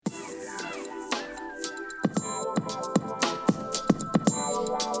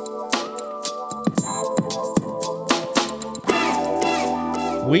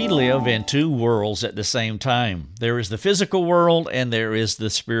We live in two worlds at the same time. There is the physical world and there is the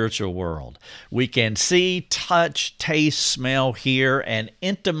spiritual world. We can see, touch, taste, smell, hear, and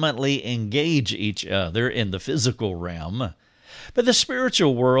intimately engage each other in the physical realm. But the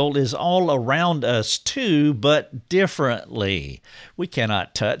spiritual world is all around us too, but differently. We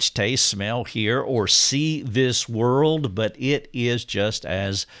cannot touch, taste, smell, hear, or see this world, but it is just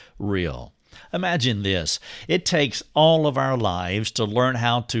as real. Imagine this. It takes all of our lives to learn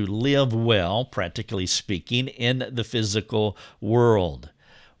how to live well, practically speaking, in the physical world.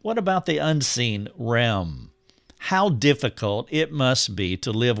 What about the unseen realm? How difficult it must be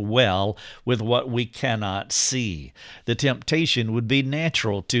to live well with what we cannot see. The temptation would be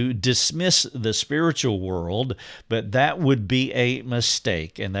natural to dismiss the spiritual world, but that would be a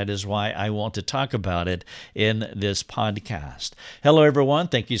mistake, and that is why I want to talk about it in this podcast. Hello, everyone.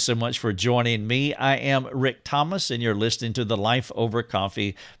 Thank you so much for joining me. I am Rick Thomas, and you're listening to the Life Over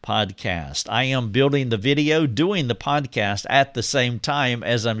Coffee podcast. I am building the video, doing the podcast at the same time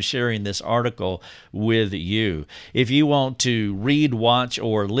as I'm sharing this article with you. If you want to read, watch,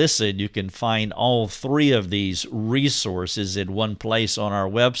 or listen, you can find all three of these resources in one place on our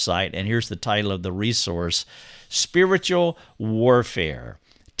website. And here's the title of the resource: Spiritual Warfare.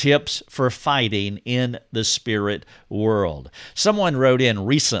 Tips for fighting in the spirit world. Someone wrote in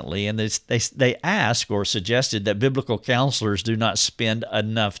recently and they asked or suggested that biblical counselors do not spend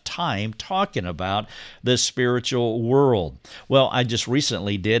enough time talking about the spiritual world. Well, I just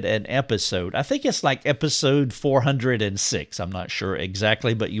recently did an episode. I think it's like episode 406. I'm not sure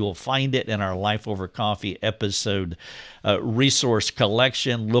exactly, but you will find it in our Life Over Coffee episode resource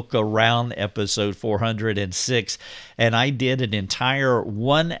collection. Look around episode 406. And I did an entire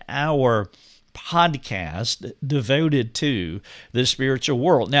 1 hour podcast devoted to the spiritual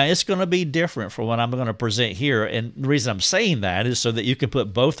world. Now, it's going to be different from what I'm going to present here, and the reason I'm saying that is so that you can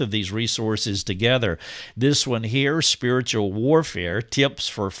put both of these resources together. This one here, Spiritual Warfare, Tips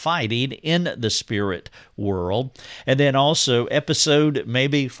for Fighting in the Spirit World, and then also episode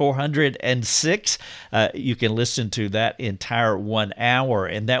maybe 406. You can listen to that entire 1 hour,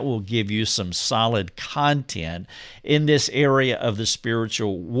 and that will give you some solid content in this area of the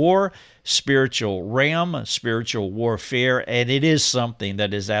spiritual war, spiritual realm, spiritual warfare, and it is something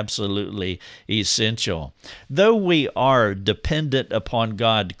that is absolutely essential. Though we are dependent upon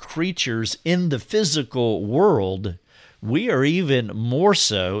God creatures in the physical world, we are even more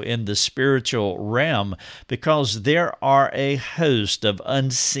so in the spiritual realm because there are a host of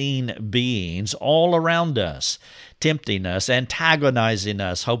unseen beings all around us, tempting us, antagonizing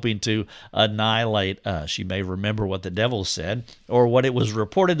us, hoping to annihilate us. You may remember what the devil said, or what it was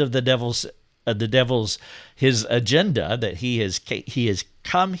reported of the devil's his agenda, that he has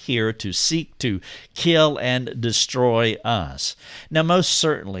come here to seek to kill and destroy us. Now, most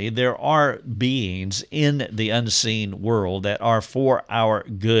certainly, there are beings in the unseen world that are for our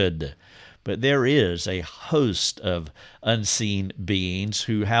good. But there is a host of unseen beings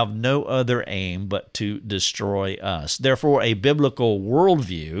who have no other aim but to destroy us. Therefore, a biblical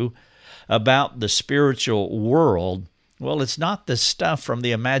worldview about the spiritual world, well, it's not the stuff from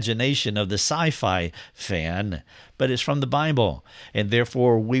the imagination of the sci-fi fan, but it's from the Bible. And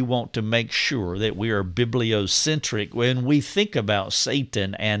therefore, we want to make sure that we are bibliocentric when we think about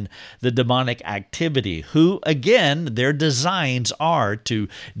Satan and the demonic activity, who, again, their designs are to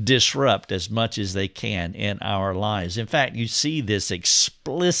disrupt as much as they can in our lives. In fact, you see this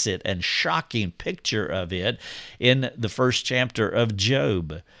explicit and shocking picture of it in the first chapter of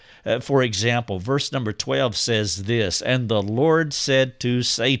Job. For example, verse number 12 says this, "And the Lord said to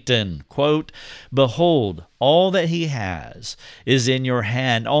Satan," quote, "Behold, all that he has is in your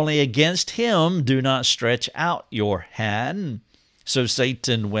hand. Only against him do not stretch out your hand." So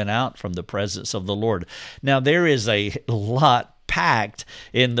Satan went out from the presence of the Lord. Now, there is a lot packed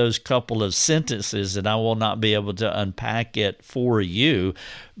in those couple of sentences, and I will not be able to unpack it for you.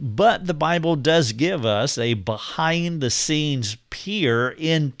 But the Bible does give us a behind-the-scenes peer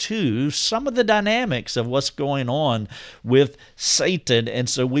into some of the dynamics of what's going on with Satan, and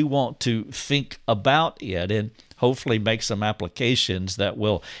so we want to think about it and hopefully make some applications that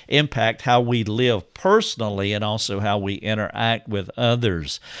will impact how we live personally and also how we interact with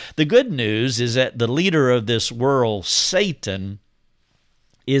others. The good news is that the leader of this world, Satan,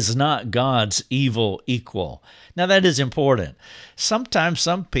 is not God's evil equal. Now, that is important. Sometimes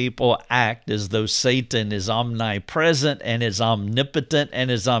some people act as though Satan is omnipresent and is omnipotent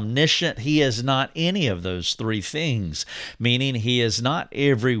and is omniscient. He is not any of those three things, meaning he is not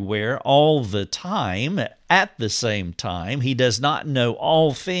everywhere all the time at the same time. He does not know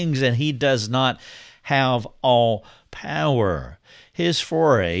all things, and he does not have all power. His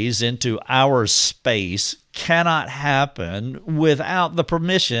forays into our space cannot happen without the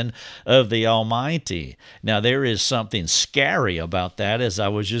permission of the Almighty. Now, there is something scary about that, as I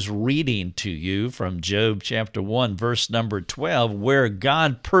was just reading to you from Job chapter 1, verse number 12, where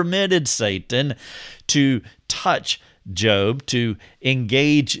God permitted Satan to touch Job, to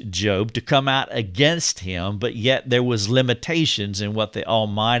engage Job, to come out against him, but yet there was limitations in what the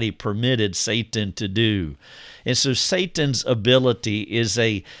Almighty permitted Satan to do. And so Satan's ability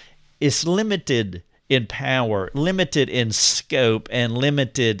is limited in power, limited in scope, and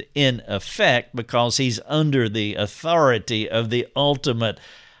limited in effect because he's under the authority of the ultimate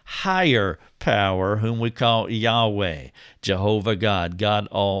higher power, whom we call Yahweh, Jehovah God, God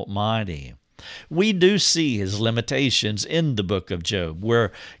Almighty. We do see his limitations in the book of Job,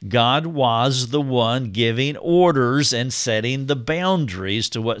 where God was the one giving orders and setting the boundaries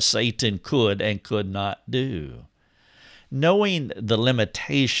to what Satan could and could not do. Knowing the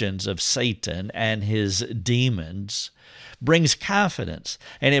limitations of Satan and his demons brings confidence,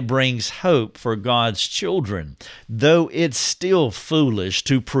 and it brings hope for God's children, though it's still foolish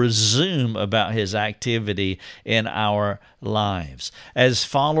to presume about his activity in our lives. As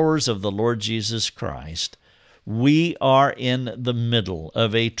followers of the Lord Jesus Christ, we are in the middle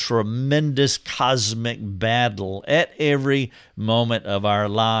of a tremendous cosmic battle at every moment of our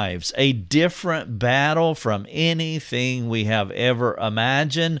lives, a different battle from anything we have ever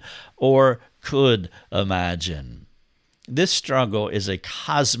imagined or could imagine. This struggle is a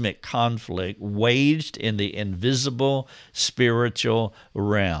cosmic conflict waged in the invisible spiritual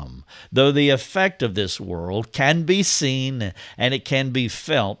realm. Though the effect of this world can be seen and it can be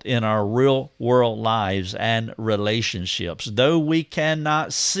felt in our real world lives and relationships, though we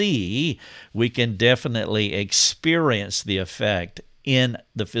cannot see, we can definitely experience the effect in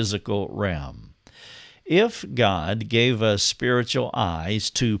the physical realm. If God gave us spiritual eyes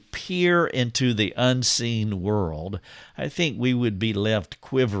to peer into the unseen world, I think we would be left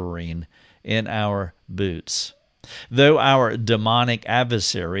quivering in our boots. Though our demonic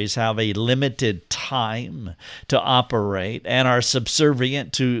adversaries have a limited time to operate and are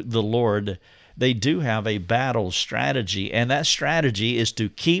subservient to the Lord, they do have a battle strategy, and that strategy is to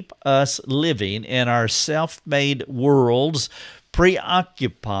keep us living in our self-made worlds,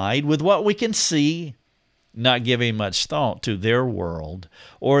 preoccupied with what we can see, not giving much thought to their world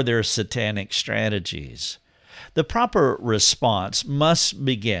or their satanic strategies. The proper response must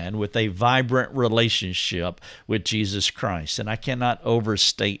begin with a vibrant relationship with Jesus Christ, and I cannot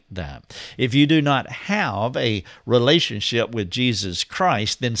overstate that. If you do not have a relationship with Jesus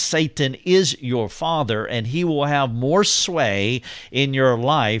Christ, then Satan is your father, and he will have more sway in your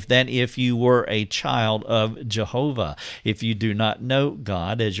life than if you were a child of Jehovah. If you do not know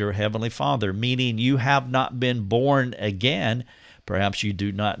God as your heavenly Father, meaning you have not been born again, perhaps you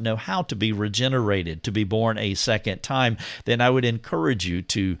do not know how to be regenerated, to be born a second time, then I would encourage you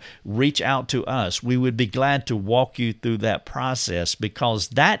to reach out to us. We would be glad to walk you through that process, because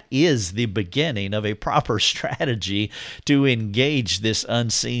that is the beginning of a proper strategy to engage this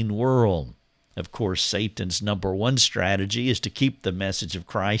unseen world. Of course, Satan's number one strategy is to keep the message of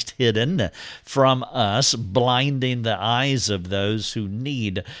Christ hidden from us, blinding the eyes of those who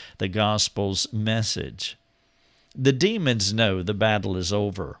need the gospel's message. The demons know the battle is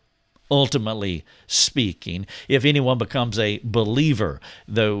over. Ultimately speaking, if anyone becomes a believer,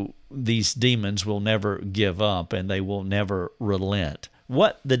 though these demons will never give up and they will never relent.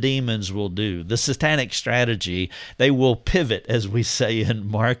 What the demons will do, the satanic strategy, they will pivot, as we say in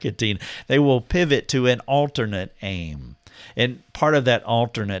marketing. They will pivot to an alternate aim. And part of that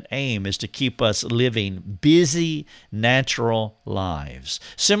alternate aim is to keep us living busy, natural lives,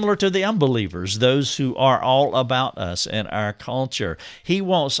 similar to the unbelievers, those who are all about us in our culture. He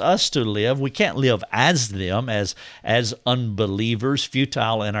wants us to live. We can't live as them, as unbelievers,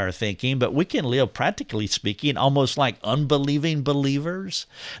 futile in our thinking, but we can live, practically speaking, almost like unbelieving believers.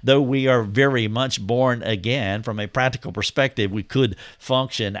 Though we are very much born again, from a practical perspective, we could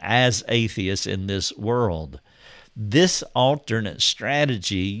function as atheists in this world. This alternate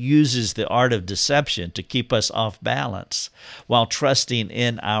strategy uses the art of deception to keep us off balance while trusting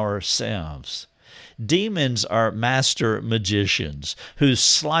in ourselves. Demons are master magicians whose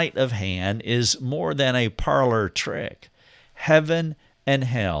sleight of hand is more than a parlor trick. Heaven and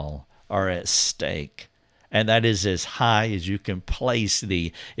hell are at stake. And that is as high as you can place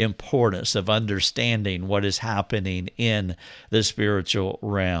the importance of understanding what is happening in the spiritual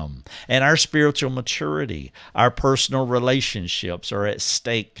realm. And our spiritual maturity, our personal relationships are at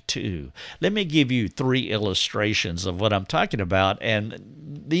stake too. Let me give you 3 illustrations of what I'm talking about.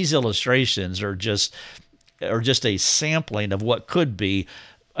 And these illustrations are just are just a sampling of what could be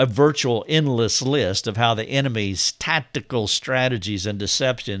a virtual endless list of how the enemy's tactical strategies and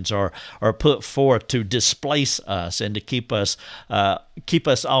deceptions are put forth to displace us and to keep us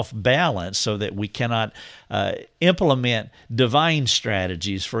off balance so that we cannot implement divine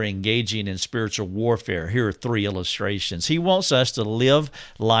strategies for engaging in spiritual warfare. Here are 3 illustrations. He wants us to live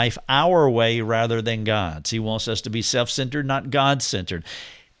life our way rather than God's. He wants us to be self-centered, not God-centered.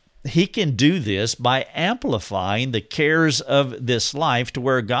 He can do this by amplifying the cares of this life to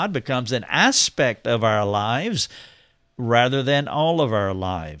where God becomes an aspect of our lives rather than all of our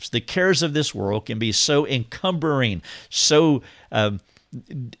lives. The cares of this world can be so encumbering, so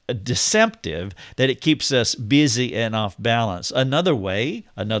deceptive that it keeps us busy and off balance.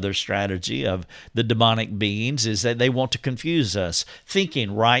 Another strategy of the demonic beings is that they want to confuse us,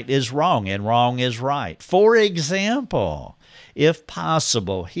 thinking right is wrong and wrong is right. For example, if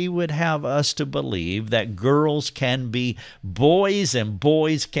possible, he would have us to believe that girls can be boys and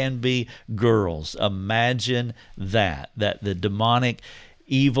boys can be girls. Imagine that the demonic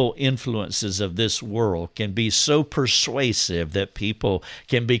evil influences of this world can be so persuasive that people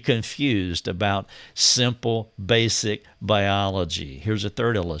can be confused about simple, basic biology. Here's a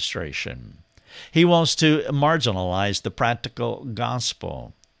 3rd illustration. He wants to marginalize the practical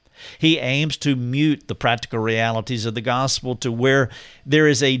gospel. He aims to mute the practical realities of the gospel to where there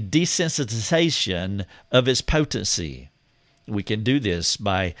is a desensitization of its potency. We can do this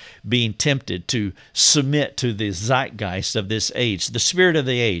by being tempted to submit to the zeitgeist of this age. The spirit of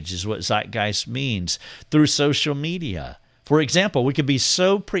the age is what zeitgeist means through social media. For example, we could be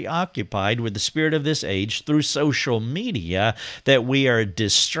so preoccupied with the spirit of this age through social media that we are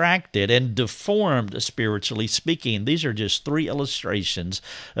distracted and deformed spiritually speaking. These are just 3 illustrations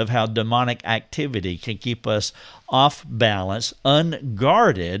of how demonic activity can keep us off balance,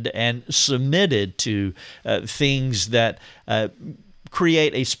 unguarded, and submitted to things that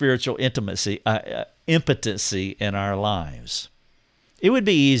create a spiritual impotency in our lives. It would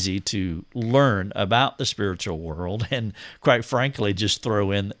be easy to learn about the spiritual world and, quite frankly, just throw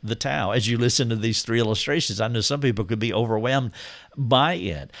in the towel. As you listen to these 3 illustrations, I know some people could be overwhelmed by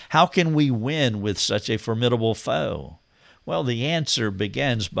it. How can we win with such a formidable foe? Well, the answer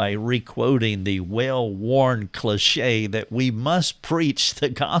begins by requoting the well-worn cliche that we must preach the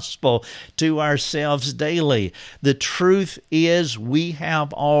gospel to ourselves daily. The truth is we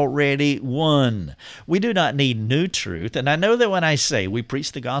have already won. We do not need new truth. And I know that when I say we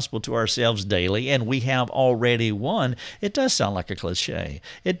preach the gospel to ourselves daily and we have already won, it does sound like a cliche.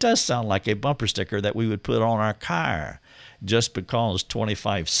 It does sound like a bumper sticker that we would put on our car. Just because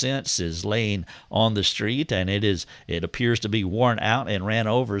 25 cents is laying on the street and it appears to be worn out and ran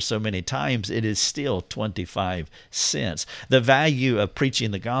over so many times, it is still 25 cents. The value of preaching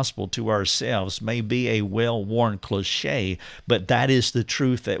the gospel to ourselves may be a well-worn cliche, but that is the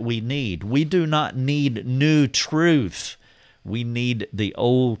truth that we need. We do not need new truth. We need the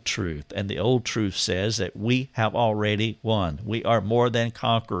old truth, and the old truth says that we have already won. We are more than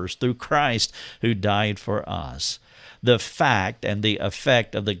conquerors through Christ who died for us. The fact and the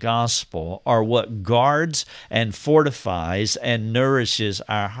effect of the gospel are what guards and fortifies and nourishes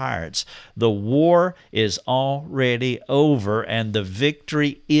our hearts. The war is already over and the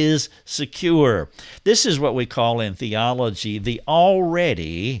victory is secure. This is what we call in theology the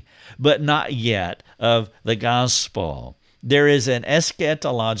already but not yet of the gospel. There is an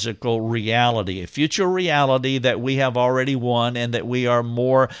eschatological reality, a future reality that we have already won and that we are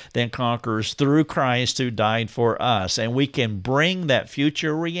more than conquerors through Christ who died for us. And we can bring that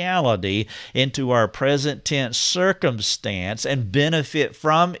future reality into our present tense circumstance and benefit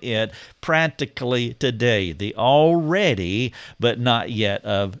from it practically today. The already but not yet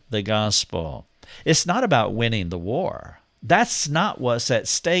of the gospel. It's not about winning the war. That's not what's at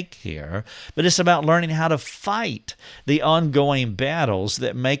stake here, but it's about learning how to fight the ongoing battles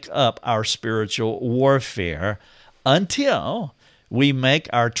that make up our spiritual warfare until we make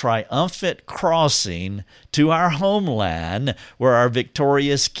our triumphant crossing to our homeland where our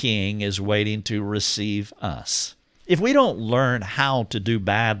victorious King is waiting to receive us. If we don't learn how to do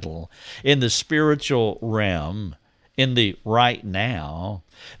battle in the spiritual realm, in the right now,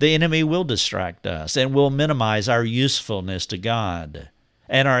 the enemy will distract us and will minimize our usefulness to God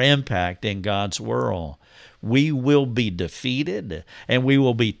and our impact in God's world. We will be defeated and we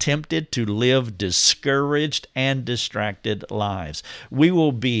will be tempted to live discouraged and distracted lives. We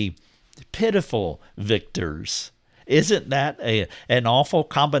will be pitiful victors. Isn't that an awful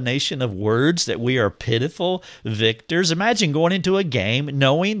combination of words that we are pitiful victors? Imagine going into a game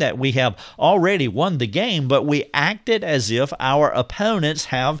knowing that we have already won the game, but we acted as if our opponents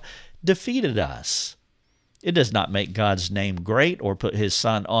have defeated us. It does not make God's name great or put his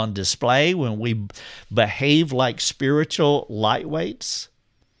Son on display when we behave like spiritual lightweights.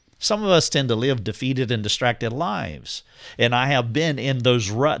 Some of us tend to live defeated and distracted lives, and I have been in those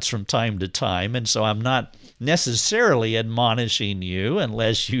ruts from time to time, and so I'm not necessarily admonishing you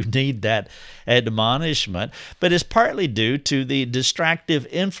unless you need that admonishment, but it's partly due to the distractive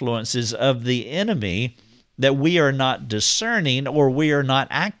influences of the enemy that we are not discerning or we are not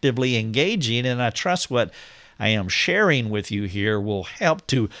actively engaging, and I trust what I am sharing with you here will help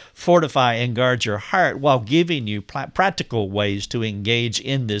to fortify and guard your heart while giving you practical ways to engage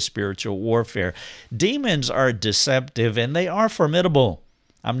in this spiritual warfare. Demons are deceptive and they are formidable.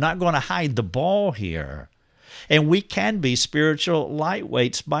 I'm not going to hide the ball here. And we can be spiritual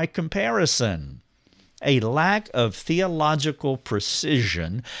lightweights by comparison. A lack of theological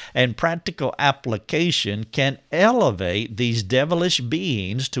precision and practical application can elevate these devilish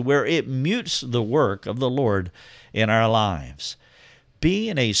beings to where it mutes the work of the Lord in our lives.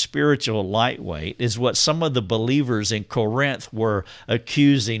 Being a spiritual lightweight is what some of the believers in Corinth were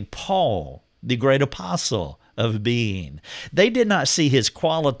accusing Paul, the great apostle, of being. They did not see his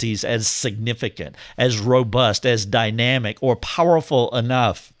qualities as significant, as robust, as dynamic, or powerful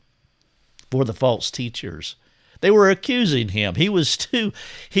enough for the false teachers. They were accusing him. He was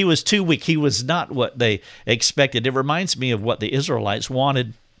too weak. He was not what they expected. It reminds me of what the Israelites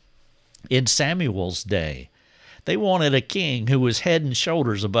wanted in Samuel's day. They wanted a king who was head and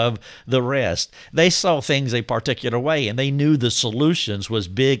shoulders above the rest. They saw things a particular way, and they knew the solutions was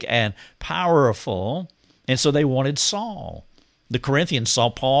big and powerful, and so they wanted Saul. The Corinthians saw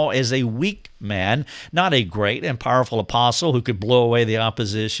Paul as a weak man, not a great and powerful apostle who could blow away the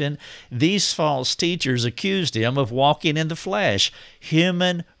opposition. These false teachers accused him of walking in the flesh,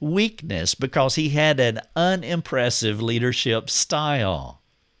 human weakness, because he had an unimpressive leadership style.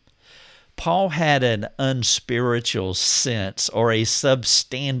 Paul had an unspiritual sense or a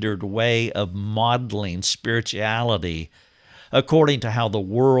substandard way of modeling spirituality according to how the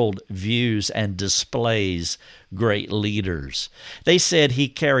world views and displays great leaders. They said he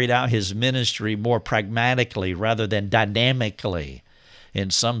carried out his ministry more pragmatically rather than dynamically.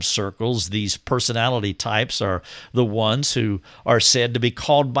 In some circles, these personality types are the ones who are said to be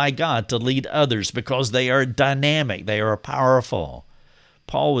called by God to lead others because they are dynamic, they are powerful.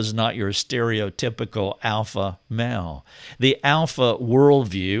 Paul was not your stereotypical alpha male. The alpha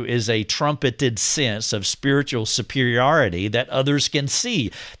worldview is a trumpeted sense of spiritual superiority that others can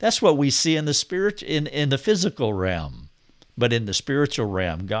see. That's what we see in the physical realm. But in the spiritual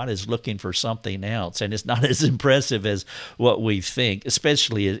realm, God is looking for something else, and it's not as impressive as what we think,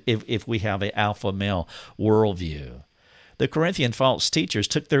 especially if we have an alpha male worldview. The Corinthian false teachers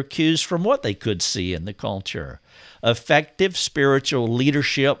took their cues from what they could see in the culture. Effective spiritual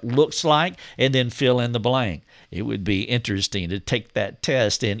leadership looks like, and then fill in the blank. It would be interesting to take that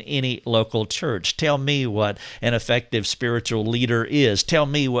test in any local church. Tell me what an effective spiritual leader is. Tell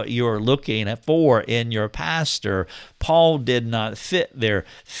me what you're looking for in your pastor. Paul did not fit their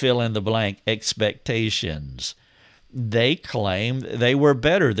fill in the blank expectations. They claimed they were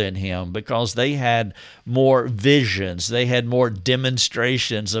better than him because they had more visions. They had more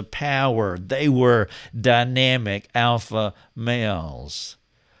demonstrations of power. They were dynamic alpha males.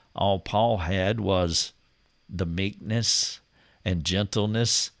 All Paul had was the meekness and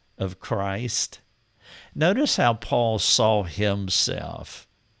gentleness of Christ. Notice how Paul saw himself,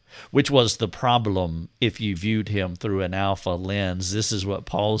 which was the problem if you viewed him through an alpha lens. This is what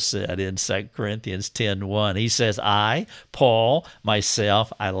Paul said in 2 Corinthians 10:1. He says, I, Paul,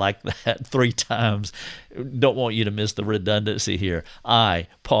 myself, I like that 3 times. Don't want you to miss the redundancy here. I,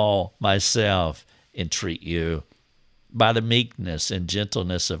 Paul, myself, entreat you by the meekness and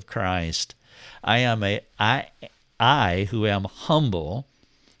gentleness of Christ. I who am humble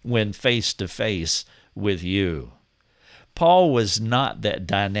when face to face with you. Paul was not that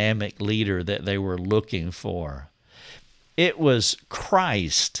dynamic leader that they were looking for. It was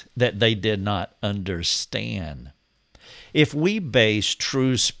Christ that they did not understand. If we base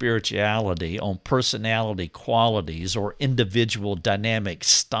true spirituality on personality qualities or individual dynamic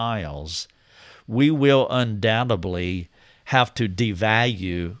styles, we will undoubtedly have to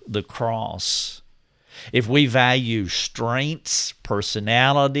devalue the cross. If we value strengths,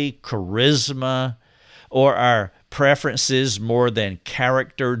 personality, charisma, or our preferences more than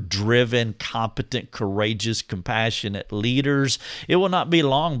character-driven, competent, courageous, compassionate leaders, it will not be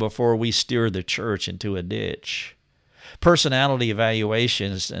long before we steer the church into a ditch. Personality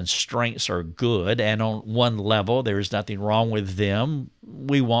evaluations and strengths are good, and on one level, there is nothing wrong with them.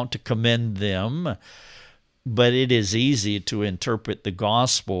 We want to commend them. But it is easy to interpret the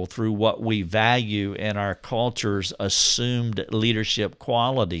gospel through what we value in our culture's assumed leadership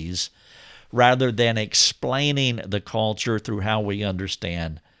qualities rather than explaining the culture through how we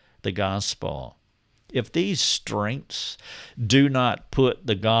understand the gospel. If these strengths do not put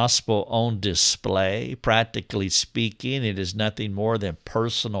the gospel on display, practically speaking, it is nothing more than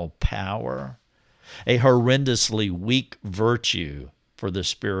personal power, a horrendously weak virtue for the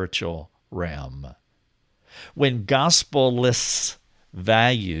spiritual realm. When gospel-less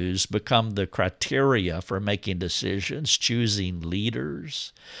values become the criteria for making decisions, choosing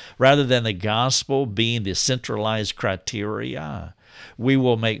leaders, rather than the gospel being the centralized criteria, we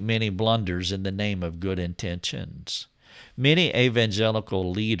will make many blunders in the name of good intentions. Many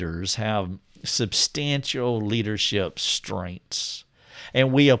evangelical leaders have substantial leadership strengths,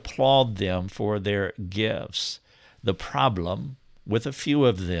 and we applaud them for their gifts. The problem with a few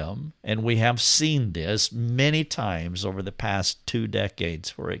of them, and we have seen this many times over the past 2 decades,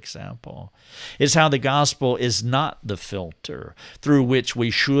 for example, is how the gospel is not the filter through which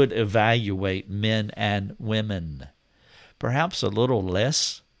we should evaluate men and women. Perhaps a little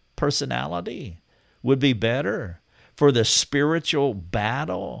less personality would be better for the spiritual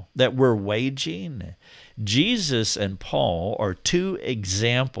battle that we're waging. Jesus and Paul are 2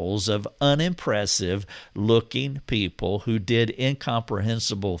 examples of unimpressive looking people who did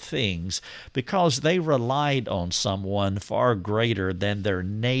incomprehensible things because they relied on someone far greater than their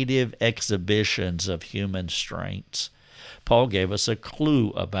native exhibitions of human strengths. Paul gave us a clue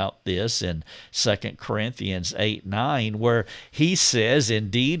about this in 2 Corinthians 8:9, where he says,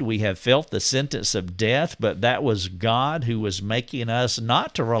 "Indeed, we have felt the sentence of death, but that was God who was making us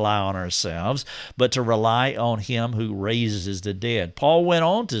not to rely on ourselves, but to rely on him who raises the dead." Paul went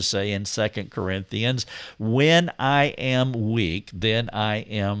on to say in 2 Corinthians, "When I am weak, then I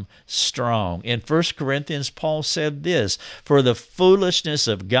am strong." In 1 Corinthians, Paul said this, "For the foolishness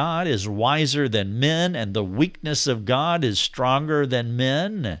of God is wiser than men, and the weakness of God is stronger than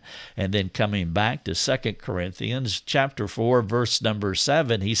men." And then coming back to 2 Corinthians chapter 4, verse number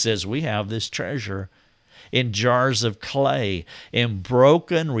 7, he says, "We have this treasure in jars of clay, in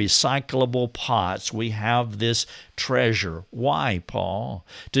broken recyclable pots. We have this treasure." Why, Paul?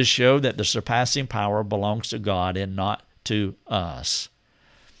 To show that the surpassing power belongs to God and not to us.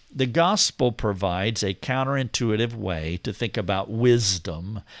 The gospel provides a counterintuitive way to think about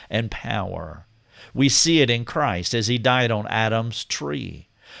wisdom and power. We see it in Christ as he died on Adam's tree.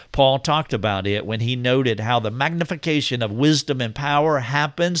 Paul talked about it when he noted how the magnification of wisdom and power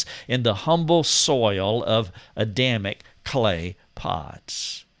happens in the humble soil of Adamic clay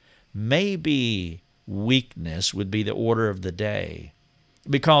pots. Maybe weakness would be the order of the day,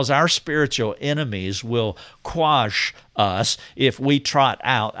 because our spiritual enemies will quash us if we trot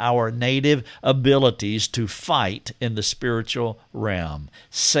out our native abilities to fight in the spiritual realm.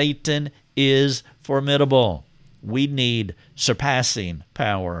 Satan is formidable. We need surpassing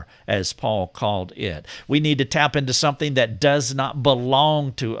power, as Paul called it. We need to tap into something that does not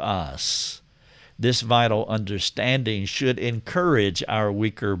belong to us. This vital understanding should encourage our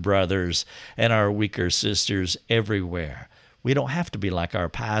weaker brothers and our weaker sisters everywhere. We don't have to be like our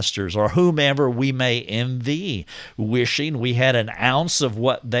pastors or whomever we may envy, wishing we had an ounce of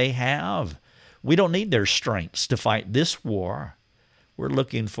what they have. We don't need their strengths to fight this war. We're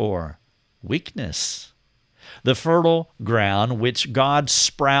looking for weakness, the fertile ground which God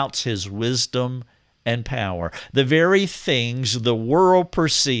sprouts his wisdom and power, the very things the world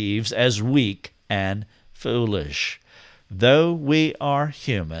perceives as weak and foolish. Though we are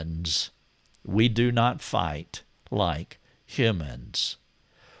humans, we do not fight like humans.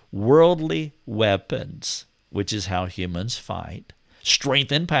 Worldly weapons, which is how humans fight,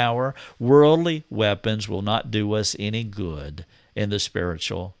 strength and power, worldly weapons will not do us any good in the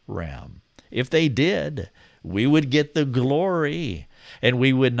spiritual realm. If they did, we would get the glory, and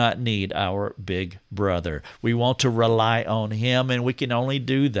we would not need our big brother. We want to rely on him, and we can only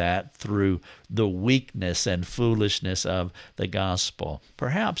do that through the weakness and foolishness of the gospel.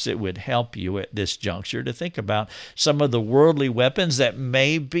 Perhaps it would help you at this juncture to think about some of the worldly weapons that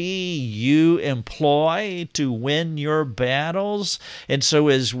maybe you employ to win your battles. And so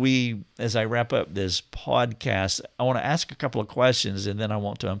as I wrap up this podcast, I want to ask a couple of questions, and then I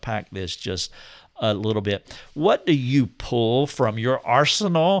want to unpack this just a little bit. What do you pull from your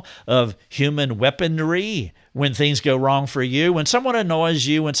arsenal of human weaponry when things go wrong for you? When someone annoys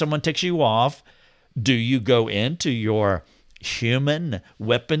you, when someone ticks you off, do you go into your human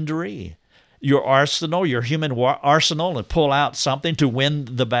weaponry, your arsenal, your human arsenal, and pull out something to win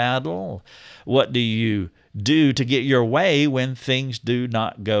the battle? What do you do to get your way when things do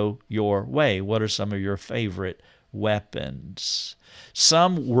not go your way? What are some of your favorite weapons?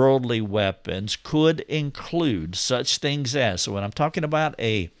 Some worldly weapons could include such things as, so when I'm talking about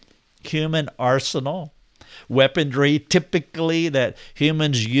a human arsenal, weaponry typically that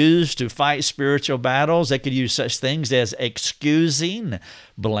humans use to fight spiritual battles, they could use such things as excusing,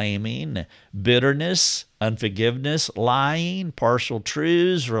 blaming, bitterness, unforgiveness, lying, partial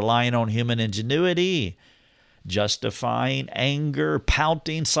truths, relying on human ingenuity, justifying, anger,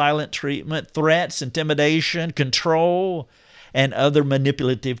 pouting, silent treatment, threats, intimidation, control, and other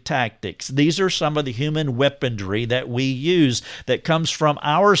manipulative tactics. These are some of the human weaponry that we use that comes from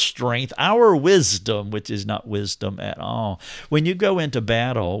our strength, our wisdom, which is not wisdom at all. When you go into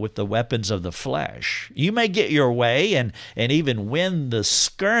battle with the weapons of the flesh, you may get your way and even win the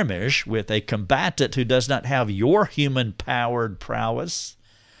skirmish with a combatant who does not have your human-powered prowess.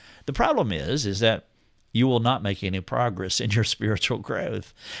 The problem is that you will not make any progress in your spiritual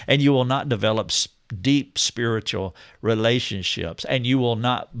growth, and you will not develop deep spiritual relationships, and you will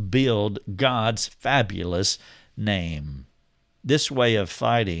not build God's fabulous name. This way of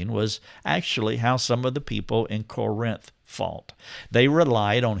fighting was actually how some of the people in Corinth fought. They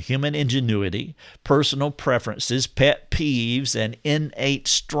relied on human ingenuity, personal preferences, pet peeves, and innate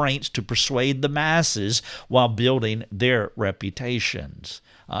strengths to persuade the masses while building their reputations.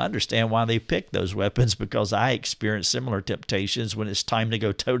 I understand why they picked those weapons, because I experience similar temptations when it's time to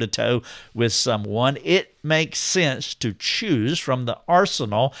go toe-to-toe with someone. It makes sense to choose from the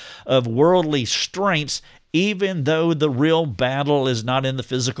arsenal of worldly strengths, even though the real battle is not in the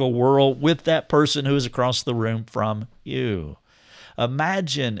physical world with that person who is across the room from you.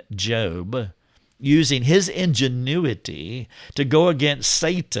 Imagine Job using his ingenuity to go against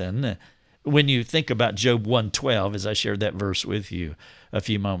Satan. When you think about Job 1:12, as I shared that verse with you a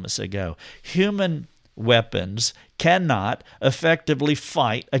few moments ago, human weapons cannot effectively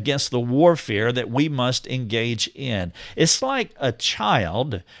fight against the warfare that we must engage in. It's like a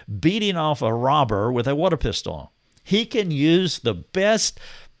child beating off a robber with a water pistol. He can use the best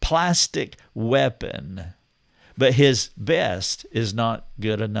plastic weapon, but his best is not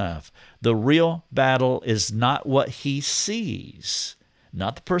good enough. The real battle is not what he sees,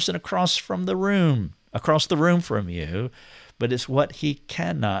 not the person across the room from you, but it's what he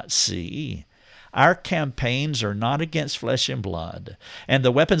cannot see. Our campaigns are not against flesh and blood, and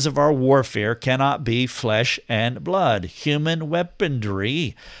the weapons of our warfare cannot be flesh and blood, human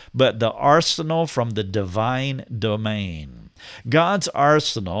weaponry, but the arsenal from the divine domain. God's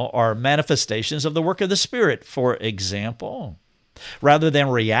arsenal are manifestations of the work of the Spirit, for example. Rather than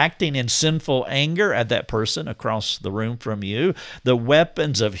reacting in sinful anger at that person across the room from you, the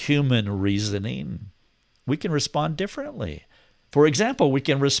weapons of human reasoning, we can respond differently. For example, we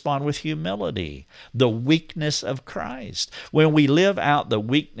can respond with humility, the weakness of Christ. When we live out the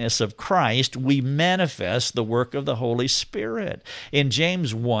weakness of Christ, we manifest the work of the Holy Spirit. In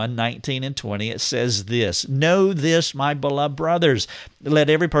James 1:19 and 20, it says this, "Know this, my beloved brothers, let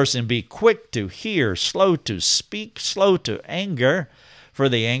every person be quick to hear, slow to speak, slow to anger, for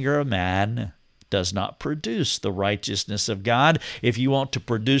the anger of man does not produce the righteousness of God." If you want to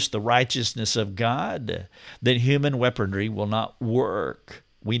produce the righteousness of God, then human weaponry will not work.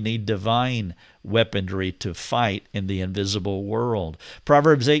 We need divine weaponry to fight in the invisible world.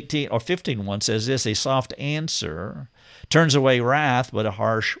 Proverbs 15:1 says this, "A soft answer turns away wrath, but a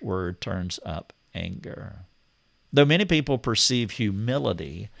harsh word turns up anger." Though many people perceive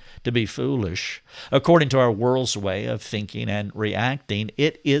humility to be foolish, according to our world's way of thinking and reacting,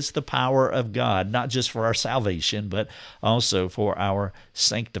 it is the power of God, not just for our salvation, but also for our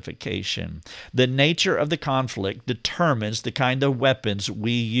sanctification. The nature of the conflict determines the kind of weapons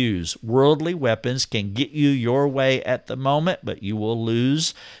we use. Worldly weapons can get you your way at the moment, but you will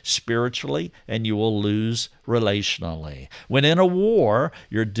lose spiritually and you will lose relationally. When in a war,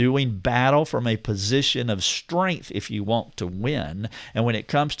 you're doing battle from a position of strength if you want to win. And when it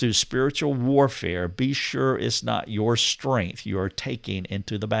comes to spiritual warfare, be sure it's not your strength you are taking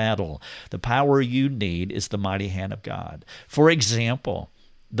into the battle. The power you need is the mighty hand of God. For example,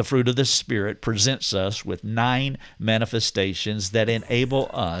 the fruit of the Spirit presents us with 9 manifestations that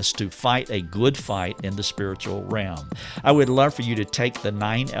enable us to fight a good fight in the spiritual realm. I would love for you to take the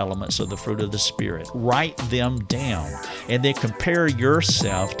 9 elements of the fruit of the Spirit, write them down, and then compare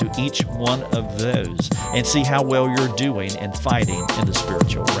yourself to each one of those and see how well you're doing in fighting in the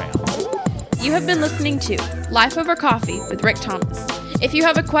spiritual realm. You have been listening to Life Over Coffee with Rick Thomas. If you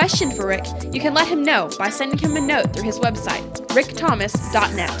have a question for Rick, you can let him know by sending him a note through his website,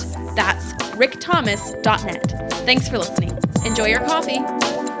 rickthomas.net. That's rickthomas.net. Thanks for listening. Enjoy your coffee.